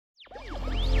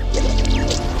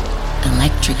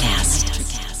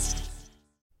NutriCast.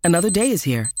 Another day is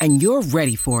here, and you're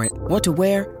ready for it. What to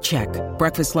wear? Check.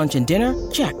 Breakfast, lunch, and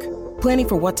dinner? Check. Planning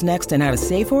for what's next and how to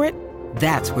save for it?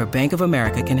 That's where Bank of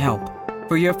America can help.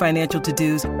 For your financial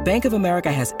to-dos, Bank of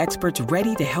America has experts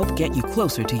ready to help get you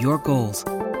closer to your goals.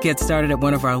 Get started at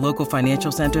one of our local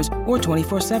financial centers or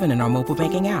 24/7 in our mobile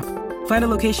banking app. Find a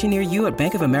location near you at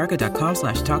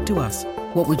bankofamerica.com/talktous.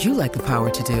 What would you like the power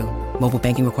to do? Mobile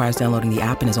banking requires downloading the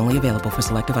app and is only available for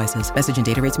select devices. Message and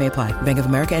data rates may apply. Bank of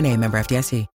America N.A., member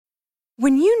FDIC.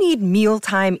 When you need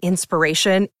mealtime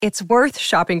inspiration, it's worth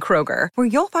shopping Kroger, where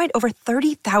you'll find over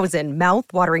 30,000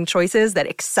 mouth-watering choices that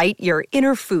excite your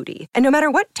inner foodie. And no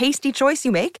matter what tasty choice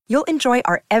you make, you'll enjoy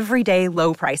our everyday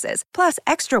low prices, plus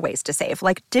extra ways to save,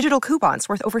 like digital coupons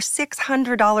worth over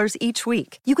 $600 each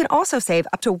week. You can also save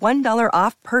up to $1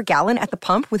 off per gallon at the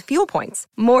pump with fuel points.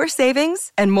 More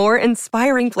savings and more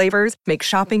inspiring flavors make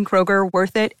shopping Kroger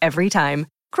worth it every time.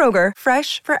 Kroger,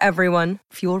 fresh for everyone.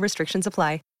 Fuel restrictions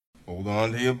apply. Hold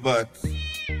on to your butts.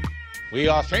 We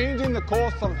are changing the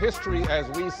course of history as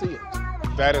we see it.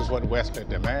 That is what Western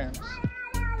demands.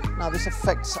 Now this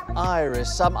affects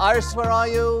Iris. Iris, where are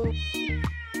you?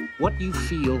 What you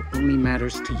feel only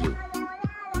matters to you.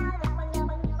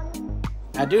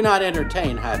 I do not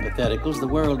entertain hypotheticals. The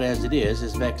world as it is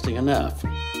vexing enough.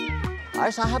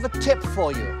 Iris, I have a tip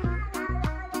for you.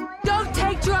 Don't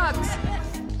take drugs!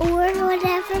 Or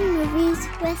whatever movies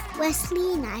with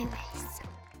Wesley and Iris.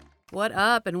 What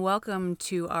up, and welcome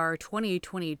to our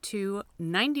 2022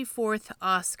 94th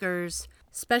Oscars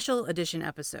special edition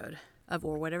episode of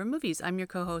Or Whatever Movies. I'm your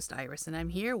co-host, Iris, and I'm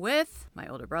here with my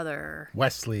older brother,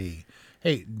 Wesley.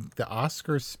 Hey, the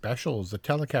Oscars specials, the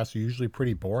telecasts are usually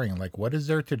pretty boring. Like, what is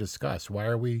there to discuss? Why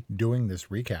are we doing this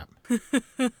recap?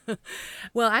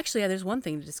 Well, actually, there's one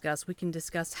thing to discuss. We can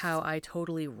discuss how I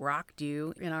totally rocked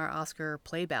you in our Oscar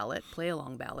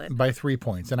play-along ballot. By 3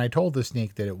 points. And I told the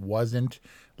sneak that it wasn't,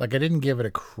 like, I didn't give it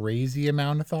a crazy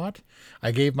amount of thought.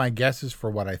 I gave my guesses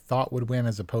for what I thought would win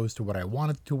as opposed to what I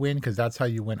wanted to win, because that's how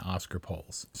you win Oscar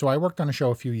polls. So I worked on a show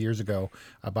a few years ago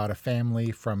about a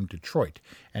family from Detroit,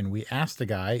 and we asked the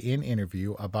guy in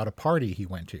interview about a party he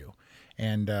went to.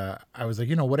 And I was like,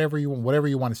 whatever you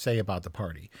want to say about the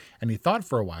party. And he thought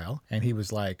for a while, and he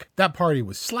was like, that party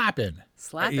was slapping.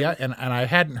 Slapping? Yeah, and I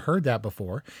hadn't heard that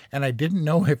before, and I didn't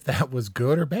know if that was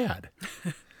good or bad.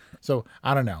 So,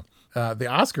 I don't know. The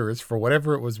Oscars, for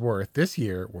whatever it was worth, this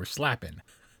year were slapping.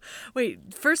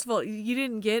 Wait, first of all, you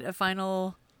didn't get a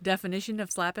final definition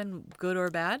of slapping, good or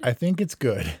bad? I think it's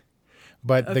good.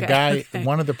 But okay. The guy,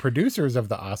 one of the producers of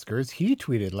the Oscars, he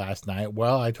tweeted last night,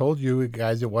 well, I told you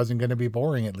guys it wasn't going to be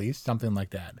boring, at least, something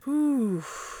like that. Ooh.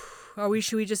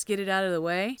 Should we just get it out of the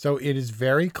way? So it is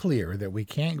very clear that we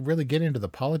can't really get into the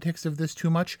politics of this too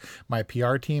much. My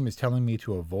PR team is telling me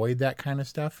to avoid that kind of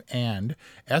stuff. And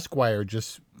Esquire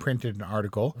just printed an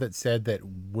article that said that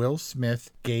Will Smith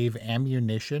gave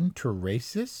ammunition to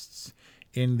racists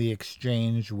in the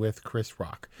exchange with Chris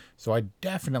Rock. So I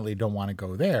definitely don't want to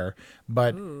go there.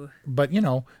 But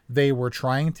they were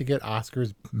trying to get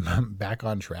Oscars back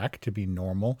on track to be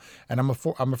normal. And I'm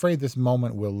afraid this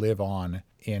moment will live on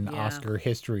in Oscar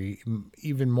history,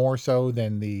 even more so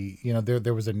than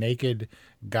there was a naked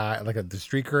guy, like the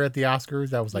streaker at the Oscars.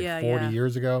 That was 40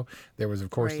 years ago. There was, of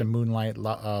course, the Moonlight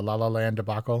La La Land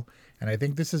debacle. And I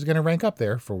think this is going to rank up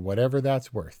there for whatever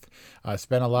that's worth.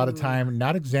 Spent a lot of time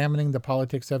not examining the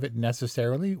politics of it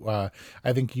necessarily.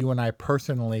 I think you and I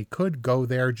personally could go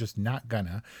there, just not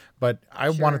gonna. But I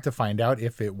wanted to find out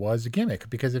if it was a gimmick,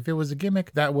 because if it was a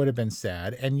gimmick, that would have been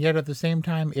sad. And yet at the same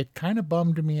time, it kind of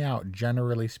bummed me out,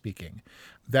 generally speaking,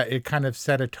 that it kind of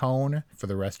set a tone for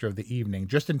the rest of the evening,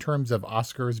 just in terms of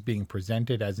Oscars being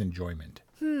presented as enjoyment.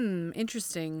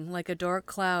 Interesting. Like a dark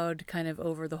cloud kind of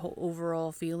over the whole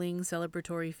overall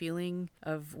celebratory feeling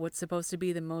of what's supposed to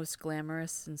be the most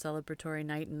glamorous and celebratory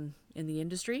night in the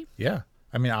industry. Yeah.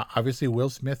 I mean, obviously Will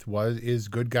Smith is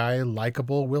good guy,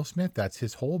 likable Will Smith. That's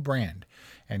his whole brand.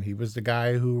 And he was the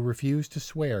guy who refused to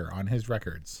swear on his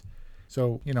records.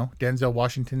 So, Denzel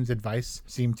Washington's advice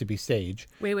seemed to be sage.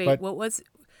 Wait,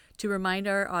 to remind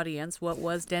our audience, what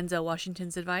was Denzel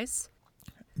Washington's advice?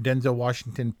 Denzel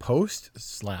Washington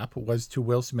post-slap was to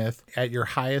Will Smith, at your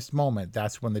highest moment,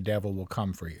 that's when the devil will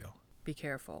come for you. Be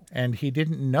careful. And he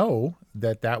didn't know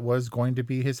that was going to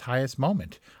be his highest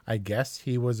moment. I guess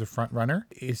he was a front runner.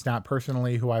 It's not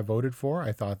personally who I voted for.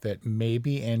 I thought that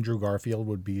maybe Andrew Garfield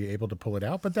would be able to pull it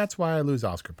out, but that's why I lose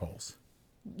Oscar polls.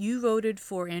 You voted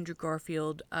for Andrew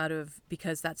Garfield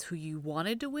because that's who you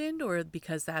wanted to win or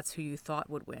because that's who you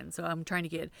thought would win? So I'm trying to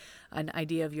get an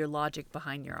idea of your logic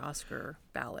behind your Oscar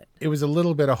ballot. It was a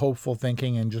little bit of hopeful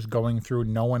thinking and just going through.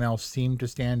 No one else seemed to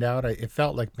stand out. It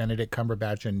felt like Benedict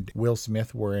Cumberbatch and Will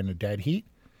Smith were in a dead heat.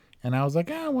 And I was like,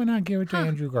 why not give it to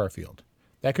Andrew Garfield?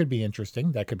 That could be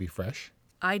interesting. That could be fresh.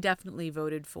 I definitely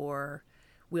voted for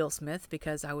Will Smith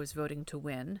because I was voting to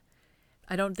win.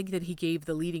 I don't think that he gave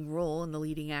the leading role in the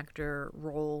leading actor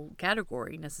role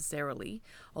category necessarily,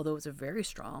 although it was a very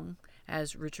strong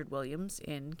as Richard Williams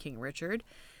in King Richard.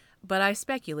 But I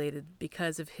speculated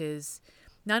because of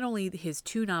not only his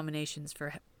 2 nominations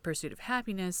for Pursuit of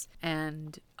Happiness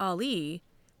and Ali,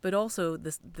 but also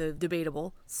the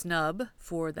debatable snub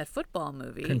for that football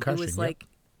movie. Concussion, it was like,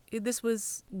 this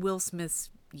was Will Smith's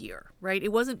year, right?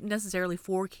 It wasn't necessarily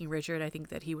for King Richard, I think,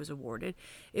 that he was awarded.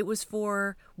 It was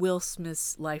for Will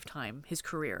Smith's lifetime, his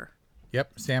career.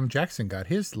 Yep. Sam Jackson got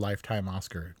his lifetime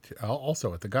Oscar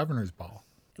also at the Governor's Ball.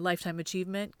 Lifetime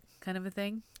achievement kind of a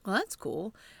thing. Well, that's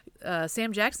cool.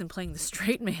 Sam Jackson playing the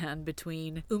straight man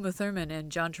between Uma Thurman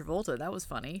and John Travolta. That was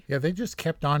funny. Yeah, they just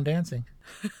kept on dancing.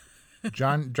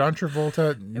 John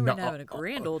Travolta. They were having a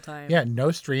grand old time. Yeah,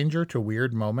 no stranger to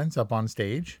weird moments up on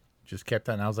stage. Just kept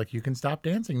on. I was like, you can stop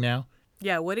dancing now.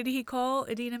 Yeah, what did he call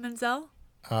Idina Menzel?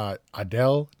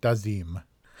 Adele Dazeem.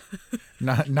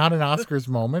 Not an Oscars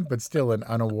moment, but still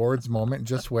an awards moment,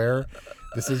 just where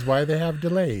this is why they have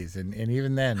delays. And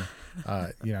even then,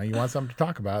 you want something to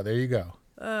talk about, there you go.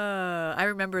 I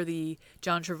remember the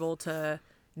John Travolta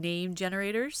name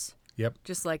generators. Yep.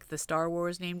 Just like the Star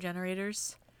Wars name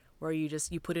generators, where you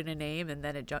put in a name and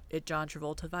then it John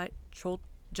Travoltaizes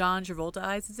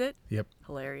it. Yep.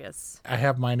 Hilarious. I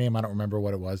have my name. I don't remember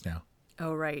what it was now.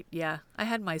 Oh, right. Yeah. I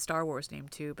had my Star Wars name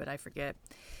too, but I forget.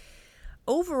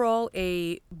 Overall,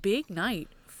 a big night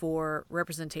for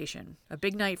representation. A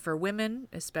big night for women,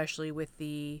 especially with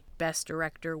the Best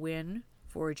Director win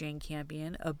for Jane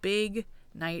Campion. A big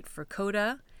night for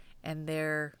CODA and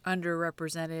their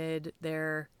underrepresented,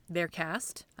 their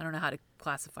cast. I don't know how to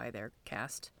classify their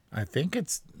cast. I think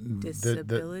it's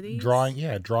disabilities.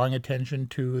 Drawing attention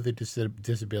to the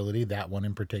disability, that one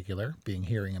in particular, being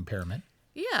hearing impairment.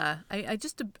 Yeah, I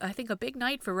think a big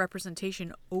night for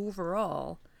representation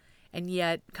overall, and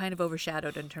yet kind of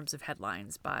overshadowed in terms of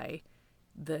headlines by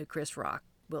the Chris Rock,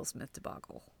 Will Smith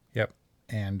debacle. Yep.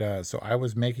 And so I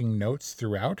was making notes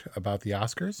throughout about the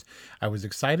Oscars. I was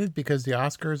excited because the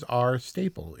Oscars are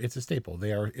staple. It's a staple.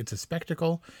 It's a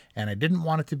spectacle, and I didn't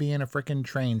want it to be in a frickin'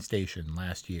 train station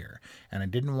last year. And I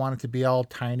didn't want it to be all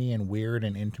tiny and weird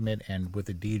and intimate and with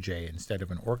a DJ instead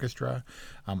of an orchestra.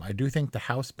 I do think the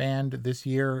house band this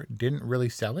year didn't really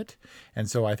sell it. And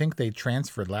so I think they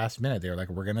transferred last minute. They were like,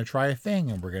 we're going to try a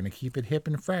thing and we're going to keep it hip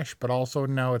and fresh, but also,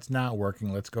 no, it's not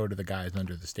working. Let's go to the guys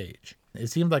under the stage. It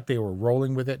seemed like they were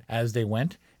rolling with it as they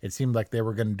went. It seemed like they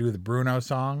were going to do the Bruno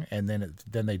song, and then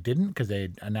they didn't because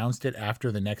they announced it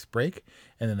after the next break,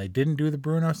 and then they didn't do the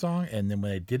Bruno song, and then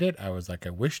when they did it, I was like, I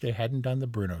wish they hadn't done the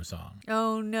Bruno song.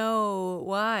 Oh no,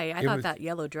 why? I thought that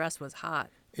yellow dress was hot.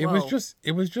 It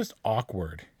was just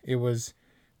awkward.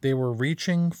 They were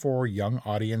reaching for young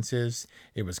audiences.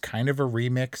 It was kind of a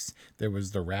remix. There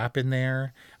was the rap in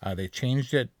there. They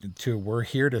changed it to "We're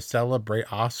here to celebrate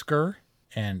Oscar."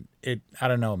 And I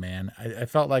don't know, man. I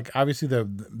felt like obviously the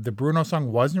Bruno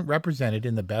song wasn't represented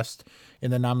in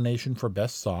the nomination for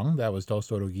Best Song. That was Dos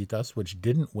Oruguitas, which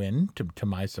didn't win to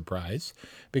my surprise,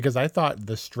 because I thought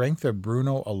the strength of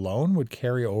Bruno alone would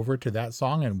carry over to that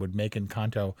song and would make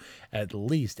Encanto at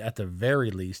the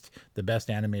very least, the best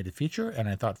animated feature. And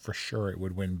I thought for sure it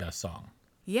would win Best Song.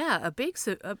 Yeah, a big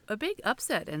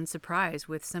upset and surprise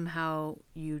with Somehow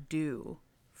You Do.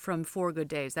 From 4 Good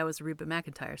Days. That was a Reba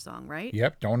McEntire song, right?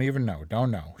 Yep, don't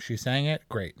know. She sang it,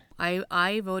 great.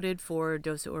 I voted for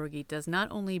Dos Oruguitas not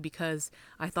only because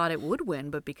I thought it would win,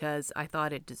 but because I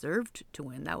thought it deserved to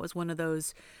win. That was one of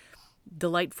those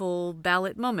delightful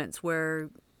ballot moments where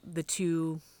the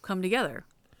two come together.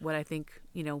 What I think,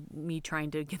 me trying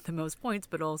to get the most points,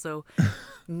 but also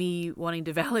me wanting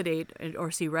to validate or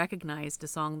see recognized a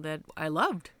song that I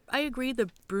loved. I agree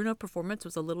the Bruno performance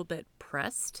was a little bit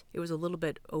pressed. It was a little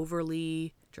bit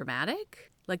overly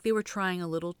dramatic. Like they were trying a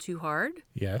little too hard.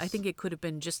 Yes. I think it could have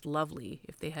been just lovely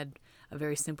if they had a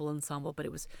very simple ensemble, but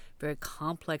it was very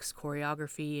complex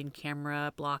choreography and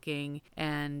camera blocking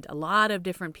and a lot of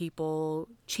different people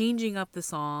changing up the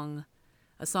song,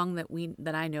 a song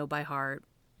that I know by heart.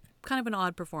 kind of an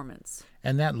odd performance.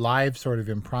 And that live sort of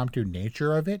impromptu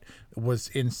nature of it was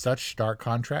in such stark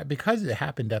contrast, because it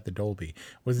happened at the Dolby,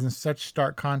 was in such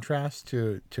stark contrast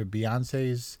to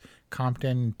Beyonce's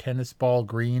Compton tennis ball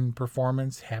green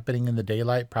performance happening in the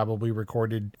daylight, probably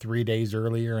recorded 3 days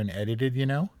earlier and edited, I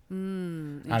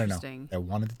don't know. I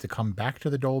wanted it to come back to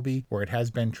the Dolby where it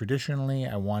has been traditionally.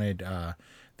 I wanted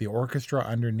the orchestra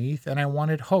underneath, and I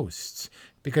wanted hosts,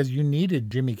 because you needed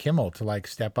Jimmy Kimmel to like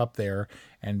step up there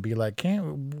and be like,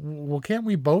 can't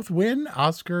we both win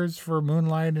Oscars for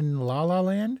Moonlight and La La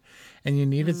Land? And you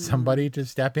needed somebody to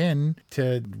step in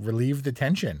to relieve the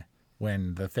tension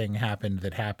when the thing happened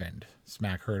that happened.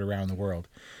 Smack heard around the world.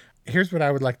 Here's what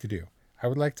I would like to do. I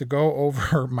would like to go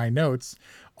over my notes,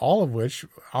 all of which,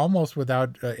 almost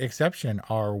without exception,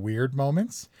 are weird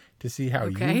moments, to see how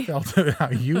you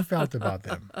felt about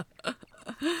them.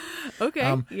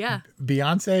 Okay, yeah.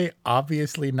 Beyonce,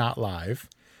 obviously not live.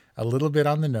 A little bit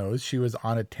on the nose. She was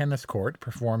on a tennis court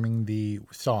performing the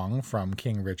song from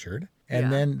King Richard.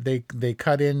 And then they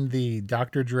cut in the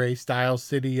Dr. Dre style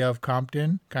City of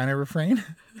Compton kind of refrain.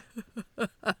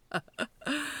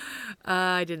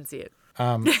 I didn't see it.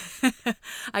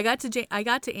 I got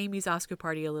to Amy's Oscar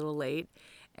party a little late,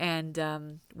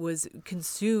 and was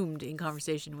consumed in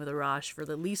conversation with Arash for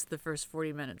at least the first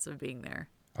 40 minutes of being there.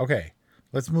 Okay,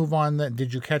 let's move on.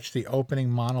 Did you catch the opening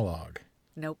monologue?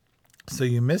 Nope. So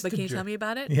you missed. But can you tell me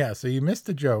about it? Yeah, so you missed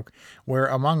the joke where,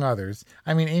 among others,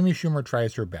 Amy Schumer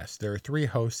tries her best. There are 3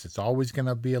 hosts. It's always going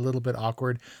to be a little bit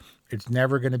awkward. It's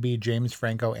never going to be James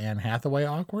Franco, Anne Hathaway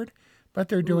awkward, but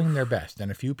they're doing their best.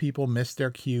 And a few people miss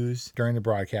their cues during the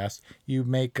broadcast. You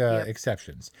make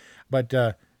exceptions. But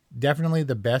definitely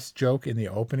the best joke in the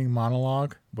opening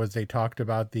monologue was they talked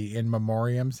about the in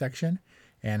memoriam section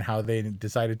and how they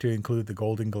decided to include the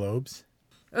Golden Globes.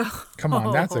 Come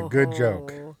on, that's a good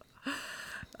joke.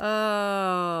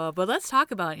 Oh, but let's talk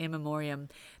about In Memoriam.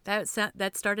 That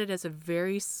started as a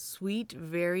very sweet,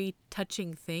 very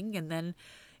touching thing, and then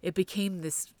it became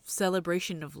this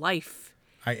celebration of life.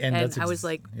 I was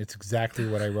like, it's exactly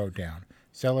what I wrote down.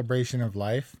 Celebration of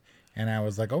life. And I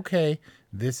was like, okay,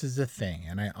 this is a thing.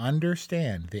 And I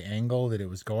understand the angle that it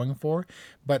was going for,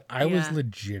 but I was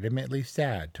legitimately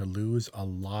sad to lose a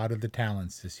lot of the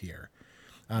talents this year.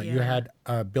 You had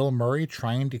Bill Murray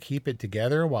trying to keep it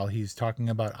together while he's talking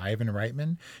about Ivan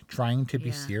Reitman, trying to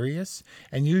be serious.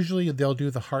 And usually they'll do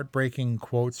the heartbreaking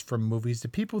quotes from movies, the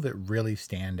people that really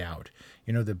stand out.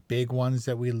 The big ones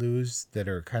that we lose that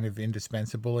are kind of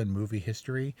indispensable in movie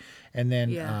history. And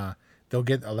then they'll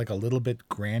get a little bit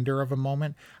grander of a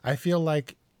moment. I feel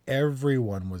like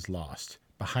everyone was lost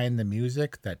behind the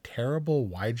music, that terrible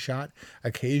wide shot.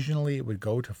 Occasionally it would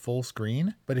go to full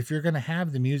screen. But if you're going to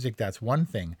have the music, that's one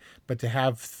thing. But to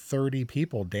have 30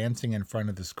 people dancing in front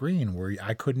of the screen where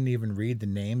I couldn't even read the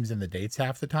names and the dates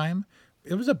half the time,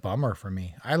 it was a bummer for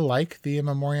me. I like the In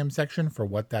Memoriam section for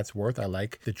what that's worth. I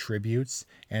like the tributes,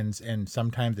 and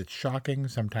sometimes it's shocking,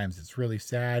 sometimes it's really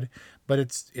sad, but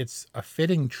it's a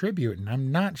fitting tribute, and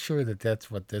I'm not sure that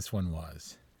that's what this one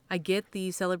was. I get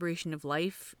the celebration of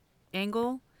life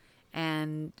angle,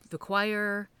 and the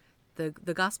choir,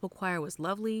 the gospel choir was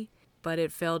lovely, but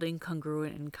it felt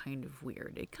incongruent and kind of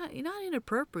weird. It not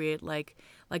inappropriate, like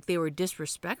they were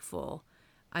disrespectful.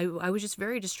 I was just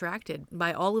very distracted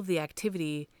by all of the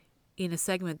activity in a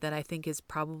segment that I think is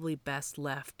probably best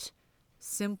left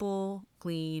simple,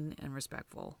 clean, and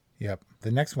respectful. Yep.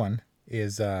 The next one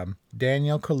is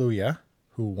Daniel Kaluuya,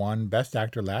 who won Best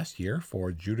Actor last year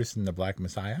for Judas and the Black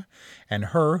Messiah, and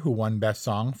Her, who won Best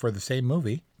Song for the same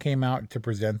movie, came out to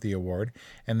present the award,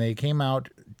 and they came out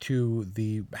to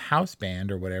the house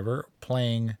band or whatever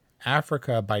playing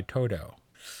Africa by Toto.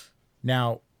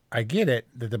 Now, I get it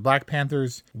that the Black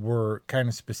Panthers were kind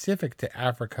of specific to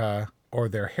Africa or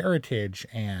their heritage,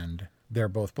 and they're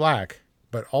both black,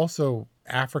 but also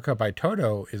Africa by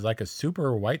Toto is like a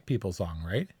super white people song,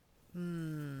 right?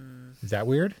 Is that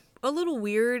weird? A little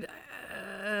weird,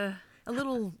 a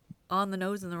little on the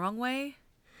nose in the wrong way.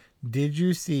 Did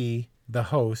you see the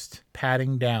host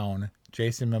patting down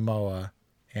Jason Momoa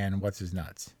and what's his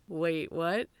nuts? Wait,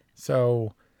 what?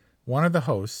 So one of the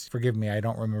hosts, forgive me, I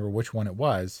don't remember which one it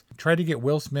was, tried to get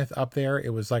Will Smith up there.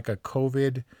 It was like a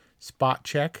COVID spot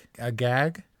check, a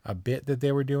gag, a bit that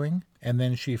they were doing. And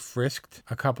then she frisked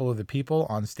a couple of the people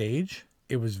on stage.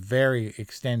 It was very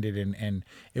extended, and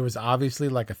it was obviously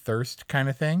like a thirst kind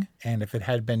of thing. And if it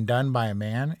had been done by a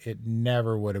man, it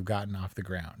never would have gotten off the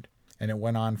ground. And it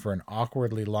went on for an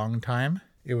awkwardly long time.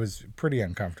 It was pretty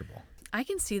uncomfortable. I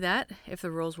can see that if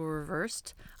the roles were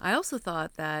reversed. I also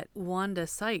thought that Wanda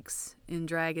Sykes in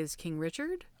drag as King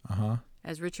Richard,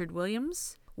 as Richard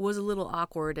Williams, was a little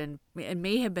awkward and it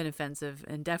may have been offensive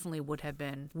and definitely would have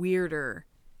been weirder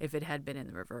if it had been in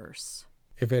the reverse.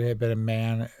 If it had been a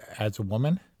man as a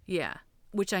woman? Yeah.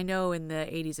 Which I know in the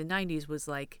 80s and 90s was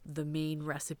like the main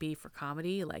recipe for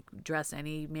comedy, like dress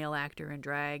any male actor in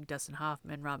drag, Dustin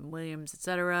Hoffman, Robin Williams,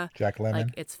 etc. Jack Lemmon.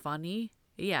 Like, it's funny.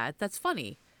 Yeah, that's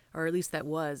funny. Or at least that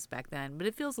was back then. But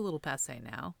it feels a little passé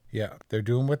now. Yeah, they're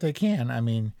doing what they can. I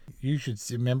mean, you should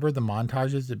remember the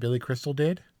montages that Billy Crystal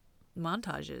did?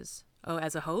 Montages? Oh,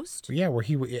 as a host? Yeah, where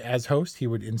as host, he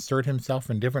would insert himself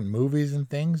in different movies and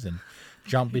things and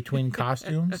jump between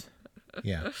costumes.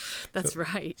 Yeah. That's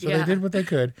right. So they did what they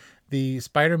could. The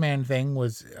Spider-Man thing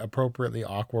was appropriately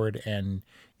awkward and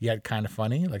yet kind of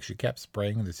funny. Like, she kept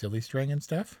spraying the silly string and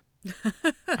stuff.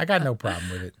 I got no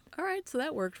problem with it. All right, so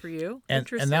that worked for you. And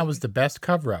that was the best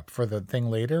cover-up for the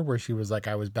thing later where she was like,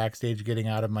 I was backstage getting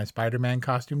out of my Spider-Man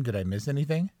costume. Did I miss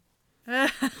anything?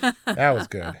 That was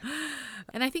good.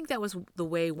 And I think that was the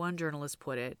way one journalist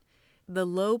put it. The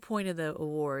low point of the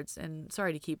awards, and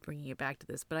sorry to keep bringing it back to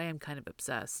this, but I am kind of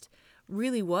obsessed,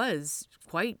 really was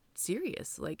quite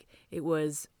serious. Like, it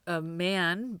was a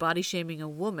man body shaming a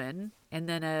woman and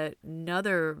then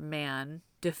another man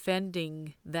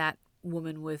defending that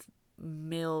woman with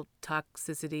male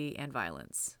toxicity and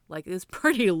violence. Like, it's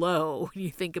pretty low when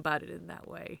you think about it in that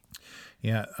way.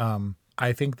 Yeah.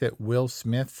 I think that Will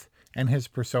Smith and his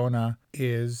persona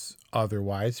is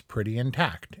otherwise pretty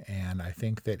intact. And I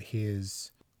think that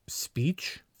his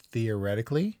speech,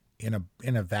 theoretically, in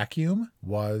a vacuum,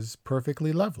 was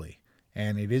perfectly lovely.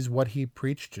 And it is what he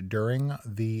preached during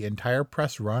the entire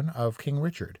press run of King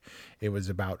Richard. It was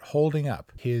about holding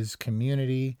up his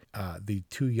community, the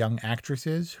two young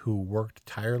actresses who worked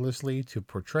tirelessly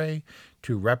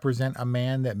to represent a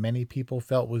man that many people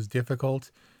felt was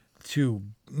difficult to,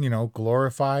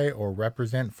 glorify or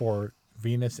represent for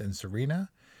Venus and Serena.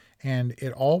 And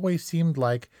it always seemed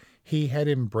like he had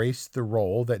embraced the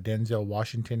role that Denzel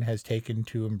Washington has taken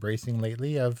to embracing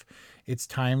lately of it's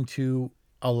time to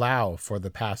allow for the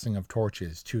passing of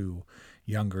torches to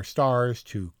younger stars,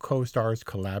 to co-stars,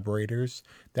 collaborators,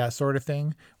 that sort of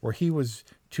thing, where he was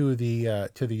to the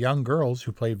young girls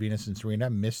who played Venus and Serena,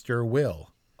 Mr.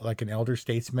 Will, like an elder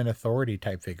statesman authority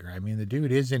type figure. I mean, the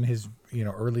dude is in his,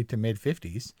 early to mid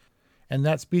 50s. And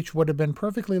that speech would have been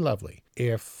perfectly lovely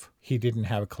if he didn't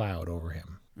have a cloud over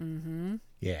him. Mm-hmm.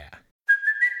 Yeah.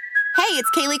 Hey,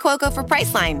 it's Kaylee Cuoco for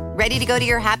Priceline. Ready to go to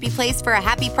your happy place for a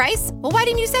happy price? Well, why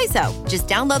didn't you say so? Just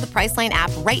download the Priceline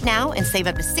app right now and save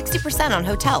up to 60% on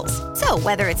hotels. So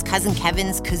whether it's Cousin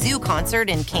Kevin's Kazoo Concert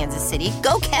in Kansas City,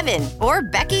 go Kevin, or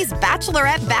Becky's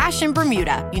Bachelorette Bash in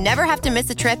Bermuda, you never have to miss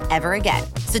a trip ever again.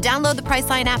 So download the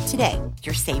Priceline app today.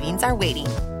 Your savings are waiting.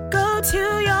 Go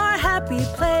to your happy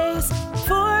place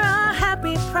for a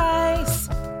happy price.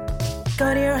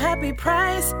 Go to your happy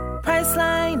price,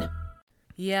 Priceline.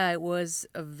 Yeah, it was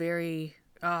a very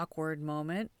awkward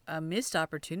moment, a missed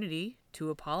opportunity to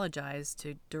apologize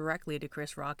directly to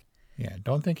Chris Rock. Yeah,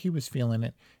 don't think he was feeling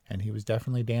it, and he was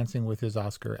definitely dancing with his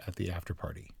Oscar at the after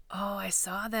party. Oh, I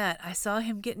saw that. I saw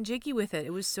him getting jiggy with it.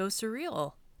 It was so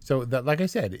surreal. So, that, like I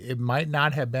said, it might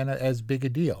not have been as big a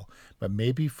deal, but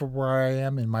maybe for where I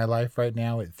am in my life right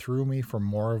now, it threw me for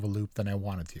more of a loop than I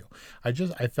wanted to.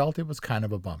 I felt it was kind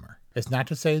of a bummer. It's not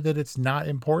to say that it's not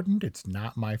important. It's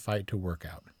not my fight to work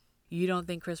out. You don't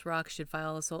think Chris Rock should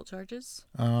file assault charges?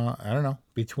 I don't know.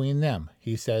 Between them,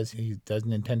 he says he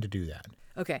doesn't intend to do that.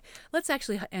 Okay, let's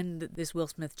actually end this Will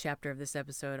Smith chapter of this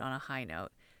episode on a high note.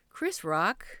 Chris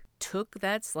Rock took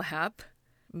that slap,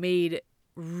 made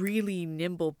really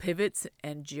nimble pivots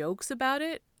and jokes about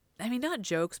it. I mean, not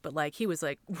jokes, but like he was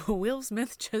like, Will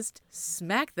Smith just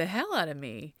smacked the hell out of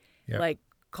me. Yep. Like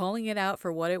calling it out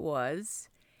for what it was.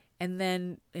 And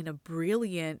then in a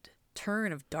brilliant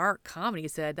turn of dark comedy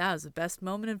said that was the best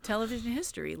moment of television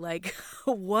history. Like,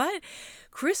 what?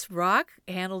 Chris Rock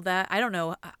handled that. I don't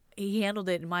know. He handled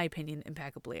it, in my opinion,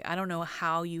 impeccably. I don't know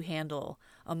how you handle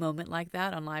a moment like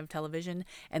that on live television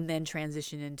and then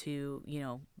transition into,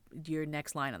 your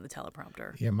next line on the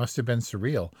teleprompter. Yeah, it must have been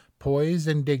surreal. Poise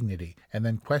and dignity. And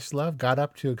then Questlove got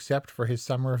up to accept for his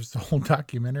Summer of Soul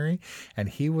documentary, and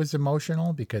he was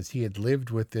emotional because he had lived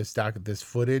with this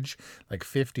footage, like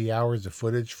 50 hours of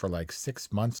footage for like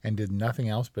 6 months, and did nothing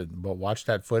else but watch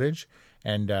that footage,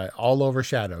 and all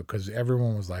overshadowed because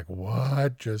everyone was like,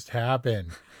 what just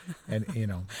happened? And,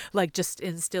 like just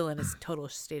still in a total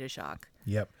state of shock.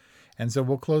 Yep. And so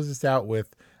we'll close this out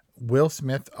with Will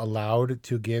Smith allowed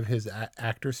to give his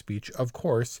actor speech. Of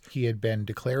course, he had been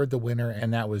declared the winner,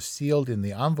 and that was sealed in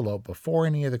the envelope before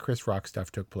any of the Chris Rock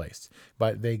stuff took place.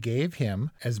 But they gave him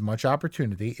as much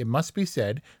opportunity. It must be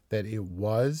said that it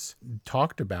was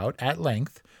talked about at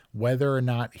length whether or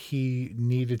not he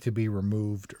needed to be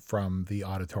removed from the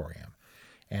auditorium.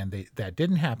 And that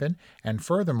didn't happen. And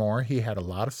furthermore, he had a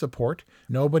lot of support.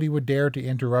 Nobody would dare to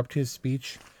interrupt his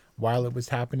speech while it was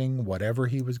happening, whatever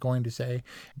he was going to say.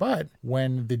 But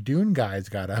when the Dune guys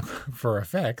got up for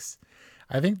effects,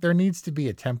 I think there needs to be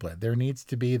a template.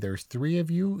 There's 3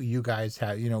 of you. You guys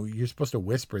have, you're supposed to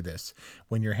whisper this.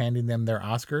 When you're handing them their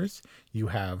Oscars, you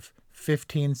have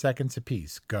 15 seconds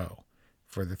apiece. Go.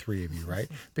 For the 3 of you, right?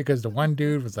 Because the one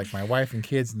dude was like my wife and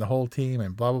kids and the whole team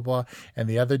and blah, blah, blah. And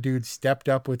the other dude stepped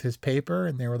up with his paper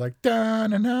and they were like, da,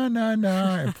 na, na, na,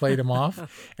 na, and played him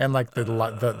off. And like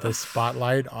the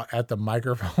spotlight at the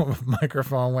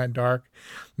microphone went dark.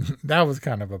 That was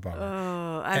kind of a bummer.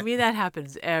 Oh, I mean, that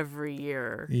happens every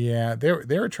year. Yeah,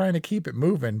 they were trying to keep it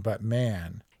moving, but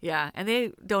man. Yeah, and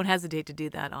they don't hesitate to do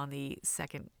that on the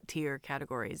second tier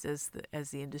categories, as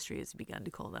the industry has begun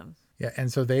to call them. Yeah,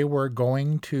 and so they were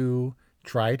going to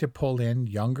try to pull in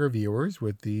younger viewers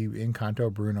with the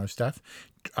Encanto Bruno stuff.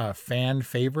 Fan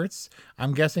favorites.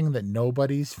 I'm guessing that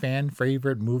nobody's fan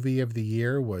favorite movie of the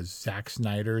year was Zack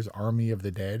Snyder's Army of the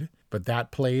Dead, but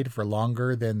that played for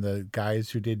longer than the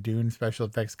guys who did Dune special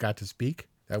effects got to speak.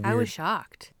 I was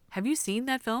shocked. Have you seen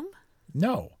that film?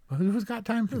 No. Who's got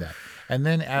time for that? And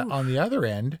then on the other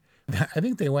end, I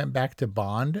think they went back to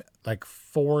Bond like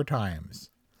 4 times.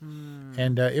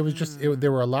 And it was just,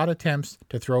 there were a lot of attempts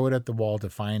to throw it at the wall to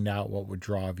find out what would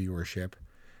draw viewership.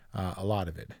 A lot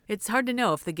of it. It's hard to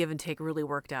know if the give and take really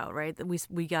worked out, right?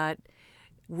 We got,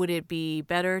 would it be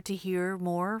better to hear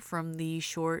more from the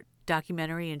short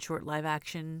documentary and short live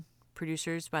action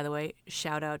producers? By the way,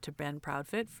 shout out to Ben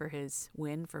Proudfoot for his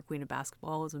win for Queen of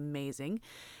Basketball. It was amazing.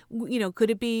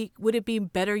 Would it be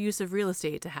better use of real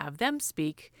estate to have them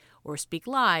speak or speak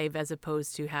live as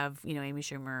opposed to have, Amy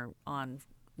Schumer on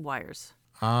wires?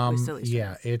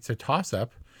 Yeah, it's a toss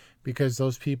up because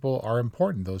those people are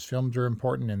important. Those films are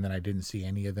important. And then I didn't see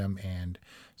any of them. And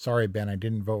sorry, Ben, I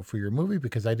didn't vote for your movie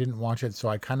because I didn't watch it. So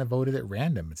I kind of voted at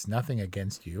random. It's nothing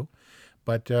against you,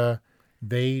 but,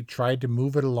 they tried to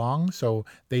move it along. So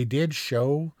they did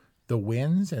show the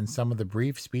wins and some of the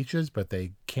brief speeches, but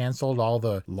they canceled all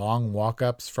the long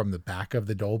walk-ups from the back of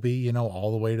the Dolby, all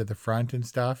the way to the front and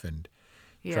stuff, and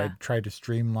tried to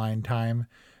streamline time.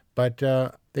 But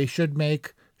they should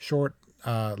make short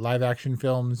live action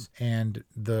films and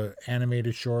the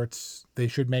animated shorts, they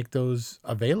should make those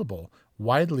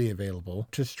widely available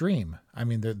to stream. I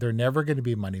mean, they're never going to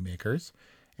be moneymakers.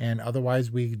 And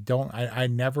otherwise, I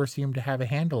never seem to have a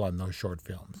handle on those short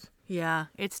films. Yeah,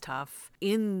 it's tough.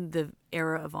 In the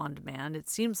era of on-demand, it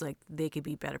seems like they could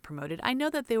be better promoted. I know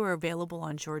that they were available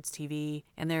on Shorts TV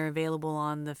and they're available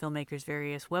on the filmmakers'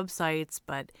 various websites,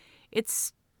 but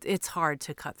it's hard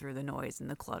to cut through the noise and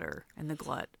the clutter and the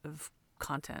glut of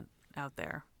content out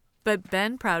there. But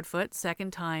Ben Proudfoot,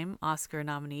 second-time Oscar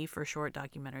nominee for short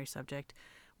documentary subject,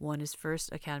 won his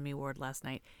first Academy Award last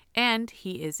night, and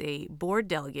he is a board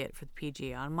delegate for the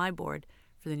PGA on my board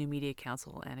for the New Media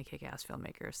Council and a kick-ass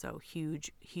filmmaker. So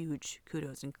huge, huge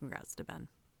kudos and congrats to Ben.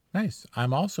 Nice.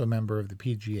 I'm also a member of the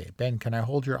PGA. Ben, can I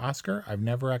hold your Oscar? I've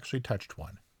never actually touched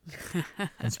one.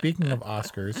 And speaking of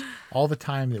Oscars, all the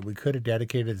time that we could have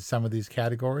dedicated to some of these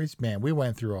categories, man, we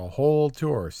went through a whole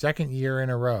tour, 2nd year in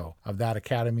a row, of that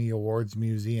Academy Awards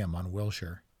Museum on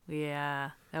Wilshire.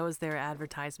 Yeah, that was their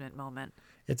advertisement moment.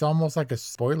 It's almost like a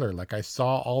spoiler. Like I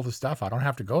saw all the stuff. I don't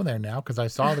have to go there now because I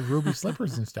saw the ruby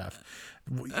slippers and stuff.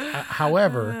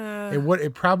 However,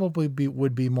 it probably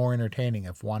would be more entertaining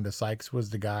if Wanda Sykes was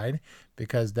the guide,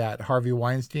 because that Harvey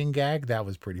Weinstein gag, that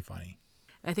was pretty funny.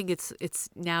 I think it's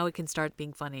now it can start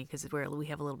being funny because we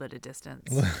have a little bit of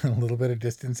distance. A little bit of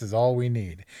distance is all we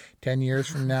need. 10 years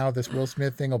from now, this Will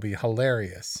Smith thing will be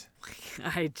hilarious.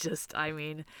 I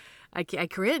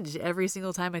cringe every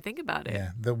single time I think about it.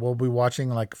 Yeah, we'll be watching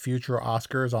like future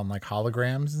Oscars on like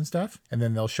holograms and stuff, and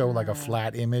then they'll show like a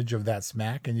flat image of that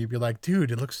smack, and you'd be like, dude,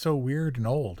 it looks so weird and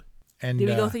old. And did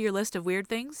we go through your list of weird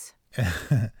things?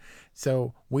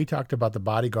 So we talked about The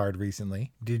Bodyguard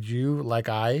recently. Did you, like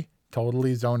I,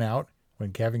 totally zone out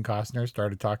when Kevin Costner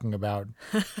started talking about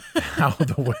how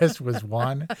the West was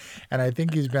won? And I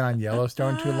think he's been on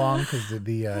Yellowstone too long because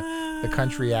the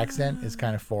country accent is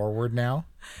kind of forward now.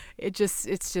 It's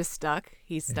just stuck.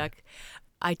 He's stuck.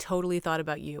 I totally thought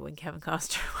about you when Kevin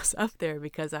Costner was up there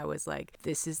because I was like,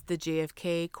 this is the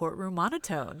JFK courtroom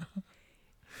monotone.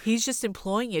 He's just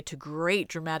employing it to great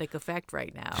dramatic effect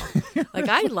right now. Like,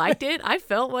 I liked it. I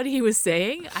felt what he was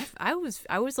saying. I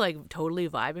was like totally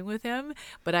vibing with him,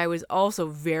 but I was also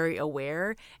very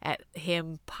aware at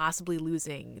him possibly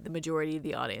losing the majority of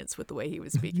the audience with the way he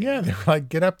was speaking. Yeah, they're like,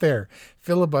 get up there,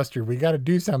 filibuster. We got to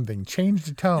do something. Change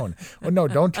the tone. Oh, no,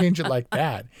 don't change it like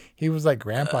that. He was like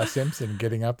Grandpa Simpson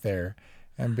getting up there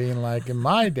and being like, in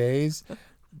my days,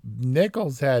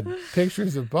 nickels had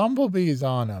pictures of bumblebees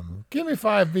on them. Give me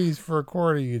 5 bees for a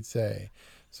quarter, you'd say.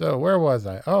 So where was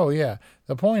I? Oh, yeah.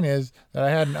 The point is that I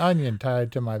had an onion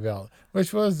tied to my belt,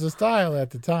 which was the style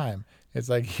at the time. It's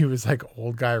like he was like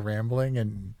old guy rambling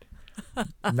and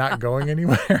not going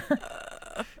anywhere.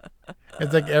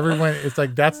 It's like it's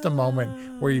like that's the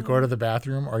moment where you go to the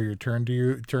bathroom or you turn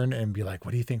and be like,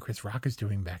 what do you think Chris Rock is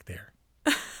doing back there?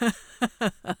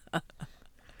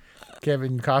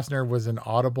 Kevin Costner was an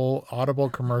audible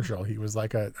commercial. He was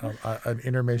like an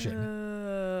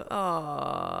intermission.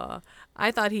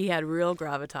 I thought he had real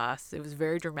gravitas. It was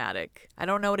very dramatic. I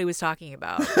don't know what he was talking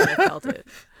about, but I felt it.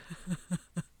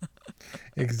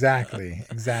 Exactly.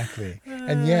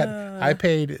 And yet I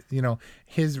paid,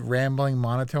 his rambling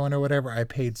monotone or whatever, I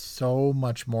paid so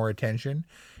much more attention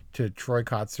to Troy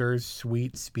Kotsur's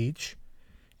sweet speech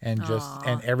and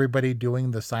and everybody doing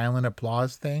the silent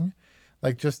applause thing.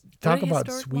 Like, just talk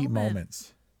about sweet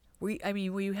moments. Were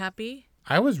you happy?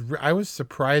 I was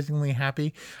surprisingly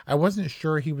happy. I wasn't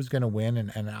sure he was going to win,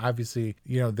 and obviously,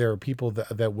 there are people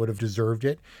that would have deserved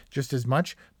it just as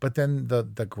much. But then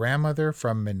the grandmother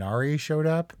from Minari showed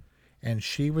up, and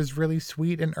she was really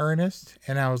sweet and earnest,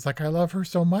 and I was like, I love her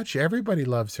so much. Everybody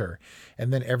loves her.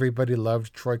 And then everybody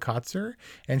loved Troy Kotsur,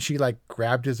 and she like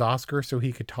grabbed his Oscar so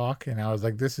he could talk, and I was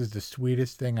like, this is the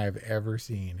sweetest thing I've ever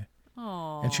seen.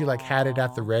 Aww. And she like had it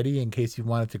at the ready in case he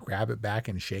wanted to grab it back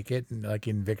and shake it like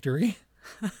in victory.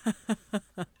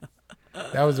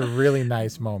 That was a really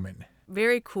nice moment.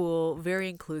 Very cool, very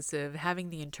inclusive. Having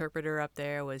the interpreter up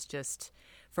there was just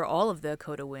for all of the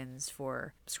Coda wins,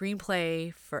 for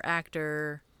screenplay, for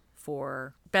actor,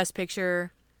 for best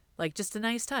picture, like just a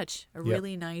nice touch,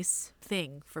 really nice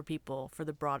thing for people, for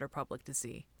the broader public to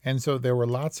see. And so there were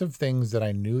lots of things that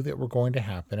I knew that were going to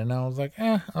happen, and I was like,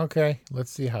 okay,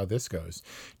 let's see how this goes.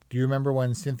 Do you remember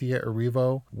when Cynthia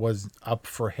Erivo was up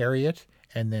for Harriet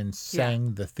and then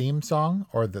sang the theme song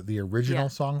or the original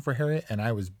song for Harriet? And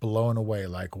I was blown away,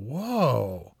 like,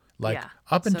 whoa. Like,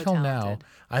 up until now,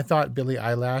 I thought Billie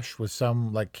Eilish was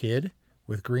some like kid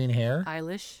with green hair.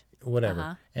 Eilish. Whatever.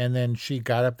 Uh-huh. And then she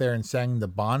got up there and sang the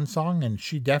Bond song, and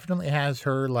she definitely has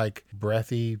her like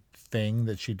breathy thing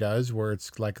that she does where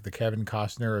it's like the Kevin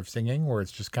Costner of singing, where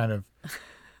it's just kind of,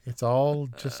 it's all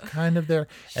just kind of there.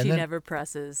 And she never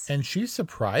presses. And she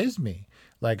surprised me.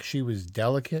 Like, she was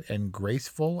delicate and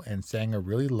graceful and sang a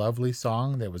really lovely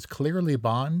song that was clearly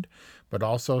Bond, but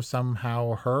also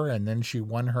somehow her. And then she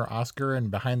won her Oscar, and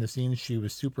behind the scenes, she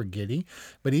was super giddy.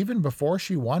 But even before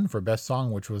she won for Best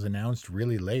Song, which was announced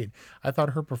really late, I thought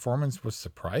her performance was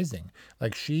surprising.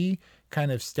 Like, she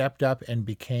kind of stepped up and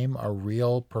became a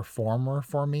real performer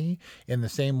for me in the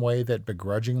same way that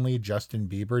begrudgingly Justin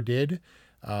Bieber did.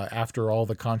 After all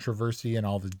the controversy and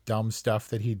all the dumb stuff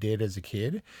that he did as a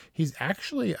kid, he's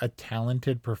actually a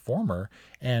talented performer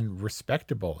and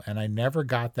respectable. And I never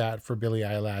got that for Billie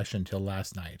Eilish until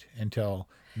last night, until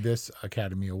this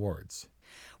Academy Awards.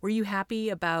 Were you happy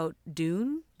about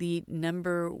Dune, the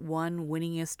 #1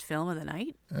 winningest film of the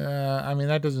night?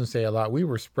 That doesn't say a lot. We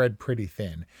were spread pretty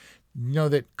thin. You know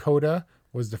that Coda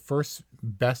was the first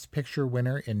Best Picture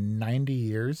winner in 90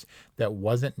 years that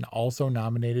wasn't also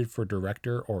nominated for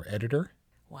director or editor?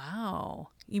 Wow.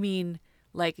 You mean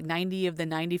like 90 of the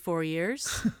 94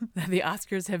 years that the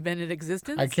Oscars have been in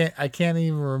existence? I can't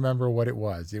even remember what it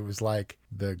was. It was like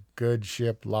the Good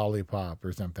Ship Lollipop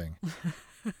or something.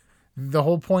 The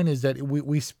whole point is that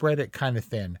we spread it kind of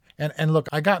thin. And look,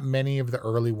 I got many of the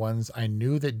early ones. I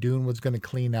knew that Dune was going to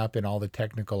clean up in all the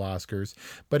technical Oscars,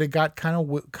 but it got kind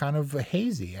of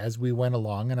hazy as we went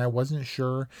along, and I wasn't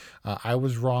sure. I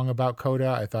was wrong about Coda.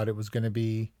 I thought it was going to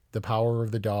be The Power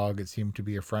of the Dog. It seemed to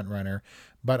be a front runner,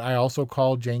 but I also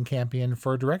called Jane Campion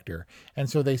for director. And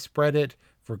so they spread it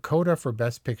for Coda for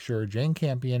Best Picture, Jane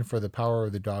Campion for The Power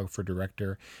of the Dog for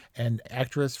director, and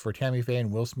actress for Tammy Faye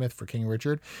and Will Smith for King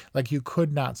Richard. Like, you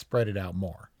could not spread it out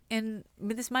more. And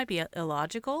this might be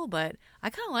illogical, but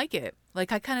I kind of like it.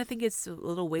 Like, I kind of think it's a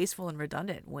little wasteful and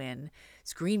redundant when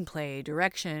screenplay,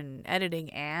 direction,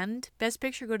 editing, and Best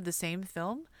Picture go to the same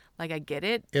film. Like, I get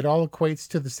it. It all equates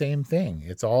to the same thing.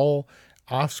 It's all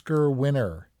Oscar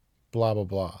winner, blah, blah,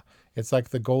 blah. It's like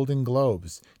the Golden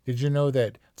Globes. Did you know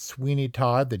that Sweeney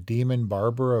Todd, the demon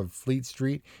barber of Fleet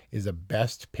Street, is a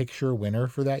Best Picture winner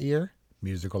for that year?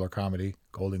 Musical or comedy,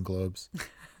 Golden Globes.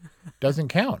 Doesn't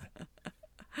count.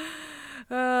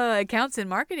 It counts in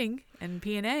marketing and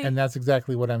P&A. And that's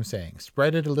exactly what I'm saying.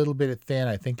 Spread it a little bit thin.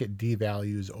 I think it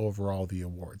devalues overall the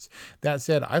awards. That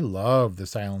said, I love The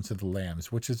Silence of the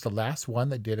Lambs, which is the last one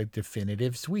that did a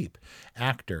definitive sweep.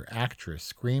 Actor,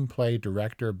 actress, screenplay,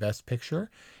 director, best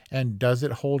picture. And does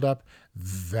it hold up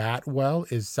that well?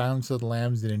 Is Silence of the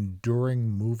Lambs an enduring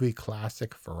movie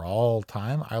classic for all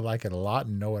time? I like it a lot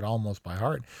and know it almost by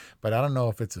heart, but I don't know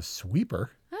if it's a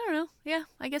sweeper. I don't know. Yeah,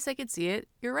 I guess I could see it.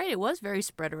 You're right. It was very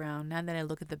spread around. Now that I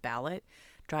look at the ballot,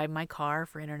 drive my car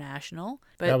for international,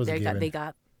 but they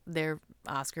got their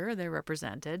Oscar. They're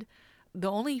represented.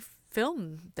 The only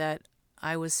film that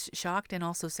I was shocked and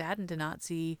also saddened to not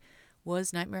see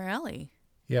was Nightmare Alley.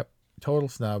 Yep. Total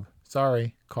snub.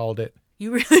 Sorry. Called it.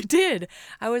 You really did.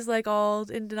 I was like all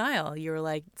in denial. You were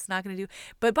like, it's not going to do.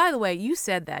 But by the way, you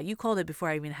said that. You called it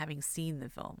before even having seen the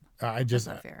film. That's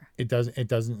not fair. It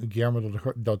doesn't.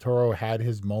 Guillermo del Toro had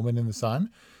his moment in the sun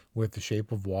with The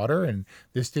Shape of Water, and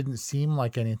this didn't seem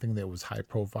like anything that was high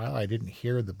profile. I didn't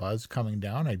hear the buzz coming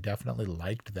down. I definitely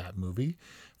liked that movie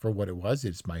for what it was.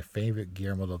 It's my favorite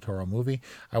Guillermo del Toro movie.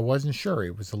 I wasn't sure.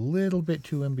 It was a little bit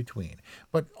too in between.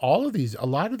 But a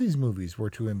lot of these movies were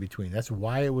too in between. That's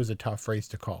why it was a tough race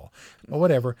to call. But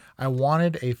whatever. I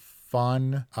wanted a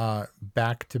fun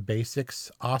back to basics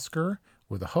Oscar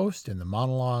with a host and the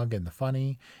monologue and the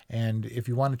funny. And if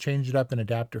you want to change it up and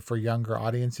adapt it for younger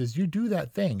audiences, you do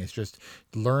that thing. It's just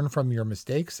learn from your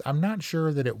mistakes. I'm not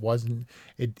sure that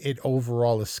it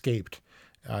overall escaped.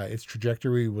 Its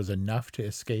trajectory was enough to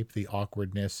escape the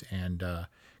awkwardness and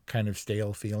kind of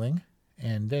stale feeling.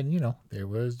 And then, there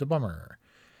was the bummer.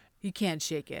 You can't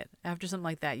shake it. After something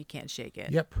like that, you can't shake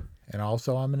it. Yep. And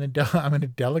also, I'm in a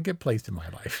delicate place in my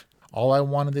life. All I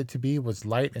wanted it to be was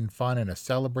light and fun and a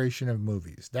celebration of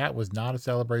movies. That was not a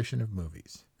celebration of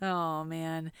movies. Oh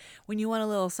man, when you want a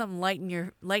little something light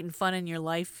and fun in your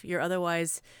life, your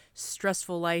otherwise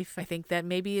stressful life, I think that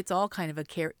maybe it's all kind of a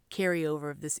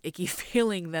carryover of this icky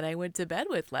feeling that I went to bed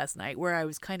with last night, where I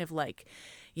was kind of like,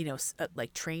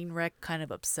 like train wreck, kind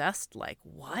of obsessed, like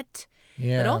what?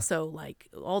 Yeah. But also like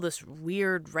all this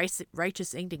weird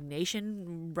righteous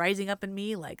indignation rising up in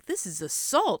me, like this is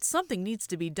assault, something needs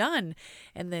to be done.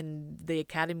 And then the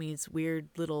Academy's weird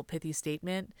little pithy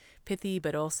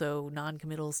but also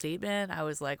non-committal statement, I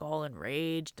was like all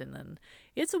enraged. And then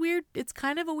it's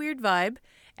kind of a weird vibe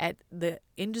at the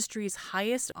industry's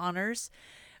highest honors,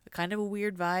 kind of a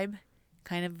weird vibe.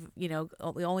 Kind of,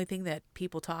 the only thing that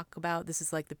people talk about, this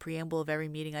is like the preamble of every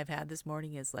meeting I've had this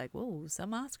morning, is like, whoa,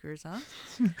 some Oscars, huh?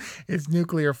 It's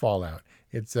nuclear fallout.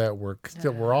 It's we're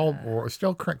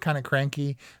still kind of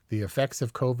cranky. The effects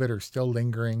of COVID are still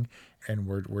lingering, and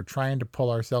we're trying to pull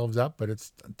ourselves up, but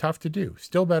it's tough to do.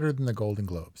 Still better than the Golden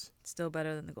Globes. Still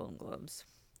better than the Golden Globes.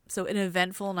 So an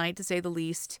eventful night, to say the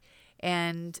least.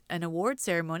 And an award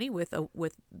ceremony with the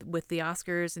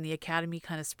Oscars and the Academy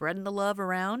kind of spreading the love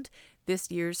around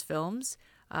this year's films.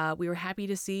 We were happy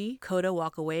to see Coda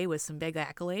walk away with some big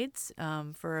accolades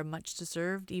for a much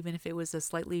deserved, even if it was a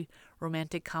slightly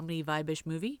romantic comedy vibe-ish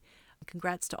movie.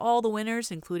 Congrats to all the winners,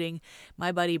 including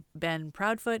my buddy Ben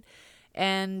Proudfoot.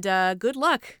 And good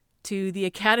luck to the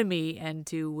Academy and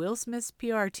to Will Smith's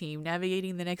PR team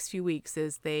navigating the next few weeks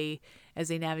as they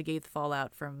navigate the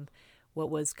fallout from what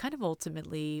was kind of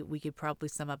ultimately, we could probably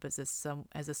sum up as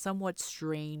a somewhat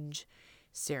strange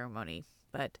ceremony.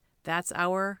 But that's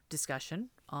our discussion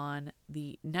on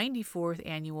the 94th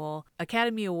Annual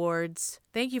Academy Awards.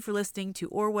 Thank you for listening to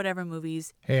Or Whatever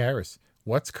Movies. Hey, Iris,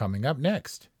 what's coming up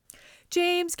next?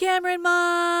 James Cameron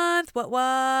Month!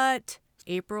 What?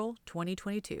 April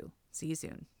 2022. See you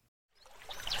soon.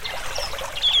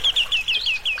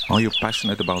 Are you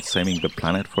passionate about saving the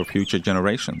planet for future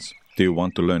generations? Do you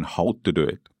want to learn how to do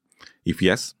it? If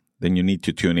yes, then you need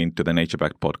to tune in to the Nature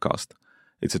Backed podcast.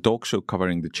 It's a talk show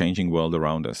covering the changing world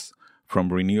around us,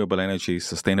 from renewable energy,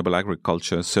 sustainable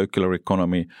agriculture, circular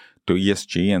economy, to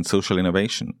ESG and social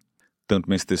innovation. Don't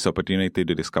miss this opportunity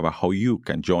to discover how you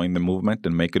can join the movement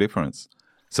and make a difference.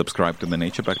 Subscribe to the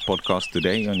Nature Backed podcast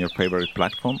today on your favorite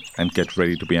platform and get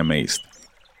ready to be amazed.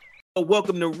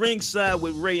 Welcome to Ringside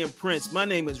with Ray and Prince. My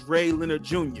name is Ray Leonard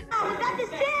Jr. Oh, is that the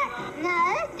set? No,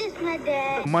 that's just my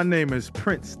dad. My name is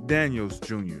Prince Daniels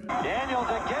Jr. Daniels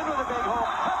again with a big home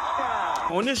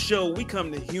touchdown. On this show, we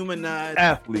come to humanize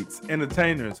athletes,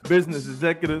 entertainers, business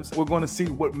executives. We're going to see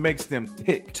what makes them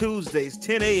tick. Tuesdays,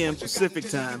 10 a.m. Pacific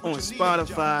time on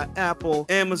Spotify, Apple,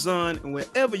 Amazon, and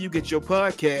wherever you get your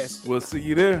podcasts. We'll see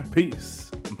you there.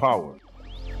 Peace. power.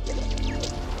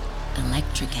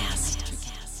 Electricast.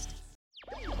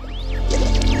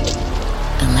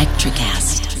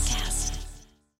 Electricast.